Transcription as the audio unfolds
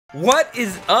What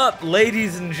is up,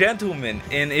 ladies and gentlemen?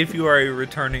 And if you are a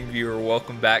returning viewer,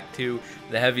 welcome back to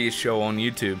the heaviest show on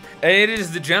YouTube. It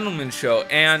is the Gentleman Show,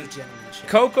 and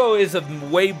Coco is a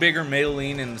way bigger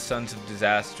Maylene and the Sons of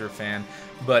Disaster fan,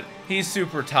 but he's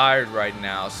super tired right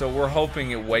now, so we're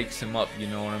hoping it wakes him up, you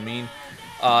know what I mean?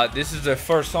 This is their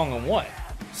first song in what?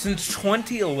 Since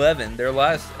 2011. Their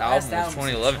last album was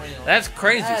 2011. That's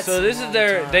crazy. So this is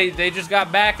their, they just got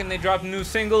back and they dropped a new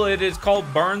single. It is called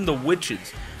Burn the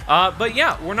Witches. But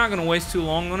yeah, we're not going to waste too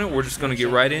long on it. We're just going to get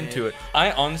right into it.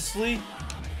 I honestly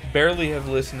barely have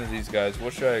listened to these guys.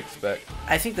 What should I expect?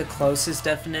 I think the closest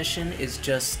definition is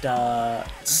just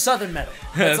Southern metal.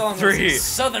 That's all I'm gonna say.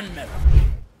 Southern metal.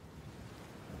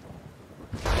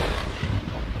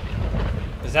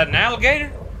 Is that an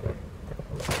alligator?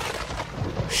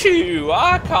 Shoo,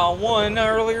 I caught one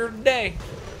earlier today.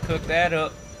 Cooked that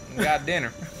up and got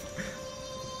dinner.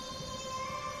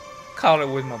 Caught it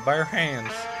with my bare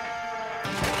hands.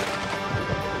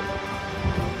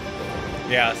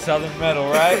 Yeah, Southern metal,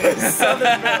 right?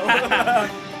 Southern metal.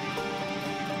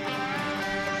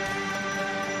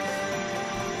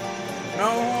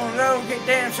 No, get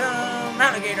down some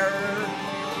alligator.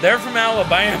 They're from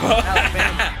Alabama.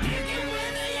 Alabama.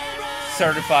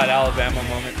 Certified Alabama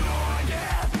moment.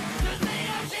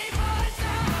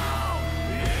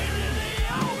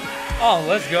 Oh,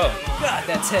 let's go. God,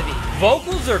 that's heavy.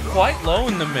 Vocals are quite low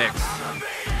in the mix.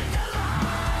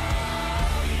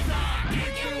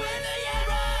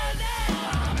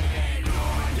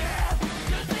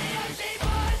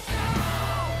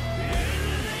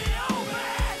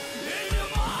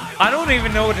 I don't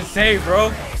even know what to say, bro.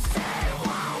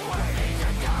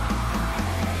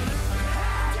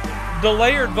 The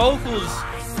layered vocals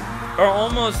are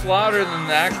almost louder than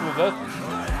the actual vocals.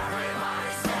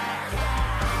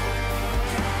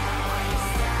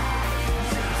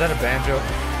 Is that a banjo?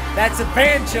 That's a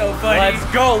banjo, buddy.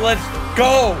 Let's go, let's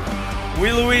go.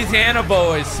 We Louisiana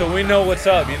boys, so we know what's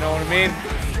up, you know what I mean?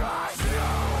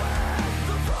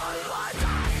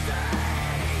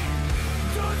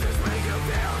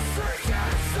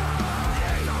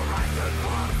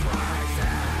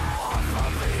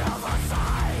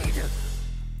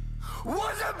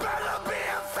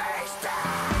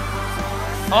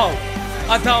 Oh,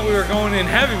 I thought we were going in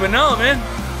heavy, but no, man.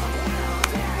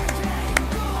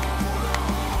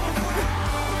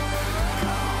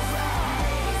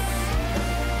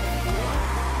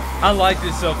 I like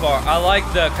this so far. I like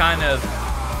the kind of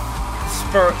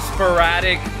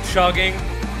sporadic chugging.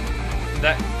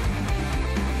 That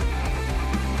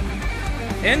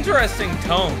interesting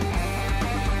tone.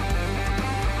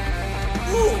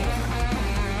 Ooh,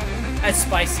 that's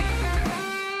spicy.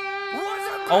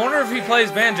 I wonder if he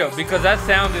plays banjo, because that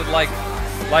sounded like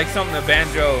something a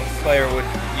banjo player would,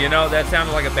 you know, that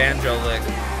sounded like a banjo lick.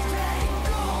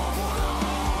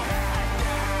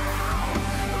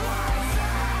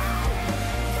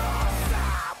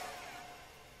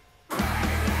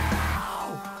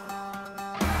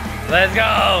 Let's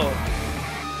go!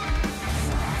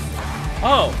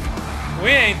 Oh, we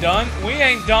ain't done. We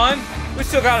ain't done. We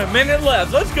still got a minute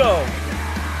left. Let's go!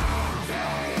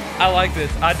 I like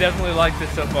this. I definitely like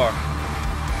this so far.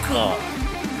 Cool.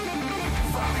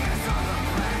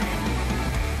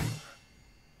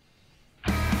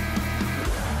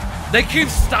 They keep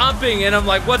stomping, and I'm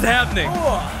like, what's happening?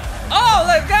 Oh,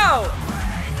 let's go!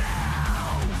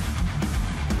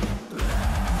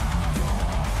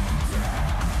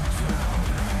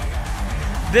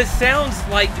 This sounds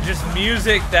like just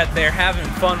music that they're having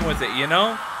fun with it, you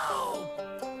know?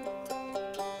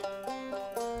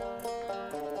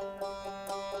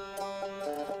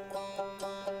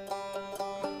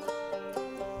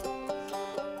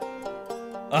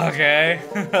 Okay.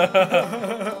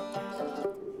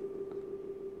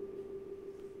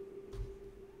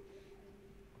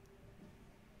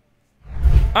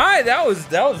 All right, that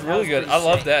was really good. I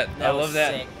love that. I love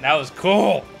that. Sick. That was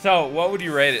cool. So, what would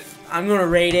you rate it? I'm gonna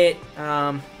rate it.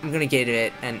 I'm gonna give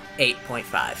it an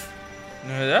 8.5.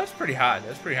 No, that's pretty high.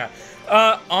 That's pretty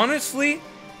high. Honestly,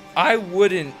 I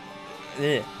wouldn't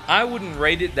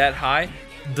rate it that high.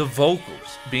 The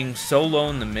vocals being so low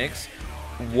in the mix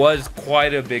was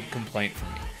quite a big complaint for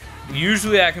me.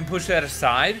 Usually I can push that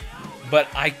aside, but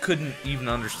I couldn't even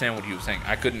understand what he was saying.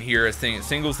 I couldn't hear a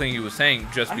single thing he was saying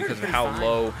just because of how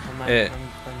low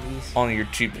on your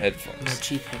cheap headphones. My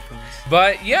cheap headphones.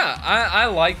 But yeah, I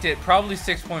liked it. Probably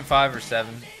 6.5 or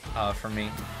 7 for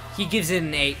me. He gives it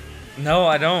an 8. No,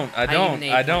 I don't. I don't. give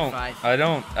it an I don't. 8.5. I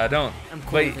don't. I don't. I'm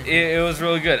cool But with it. it was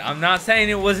really good. I'm not saying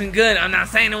it wasn't good. I'm not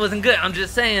saying it wasn't good. I'm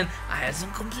just saying I had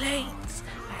some complaints.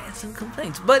 I had some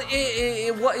complaints. But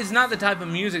it's not the type of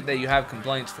music that you have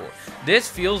complaints for. This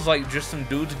feels like just some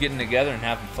dudes getting together and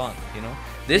having fun, you know?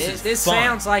 This fun.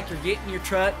 Sounds like you're getting your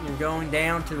truck and you're going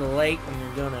down to the lake and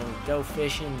you're gonna go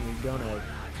fishing and you're gonna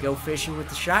go fishing with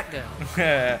the shotgun.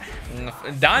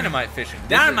 Dynamite fishing.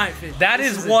 Fishing. That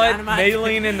is what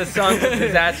Maylene and the Sons of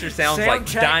Disaster sounds like.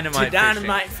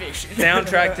 Dynamite fishing.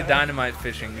 Soundtrack to Dynamite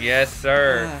Fishing. Yes,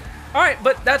 sir. All right,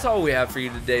 but that's all we have for you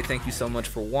today. Thank you so much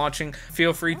for watching.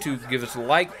 Feel free to give us a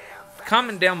like.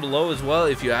 Comment down below as well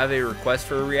if you have a request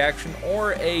for a reaction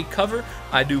or a cover.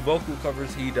 I do vocal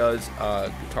covers. He does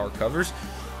guitar covers.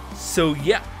 So,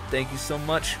 yeah. Thank you so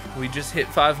much. We just hit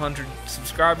 500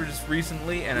 subscribers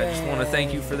recently, and I just want to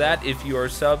thank you for that. If you are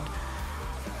subbed,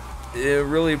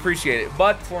 really appreciate it.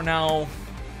 But for now,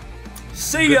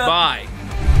 see ya. Goodbye.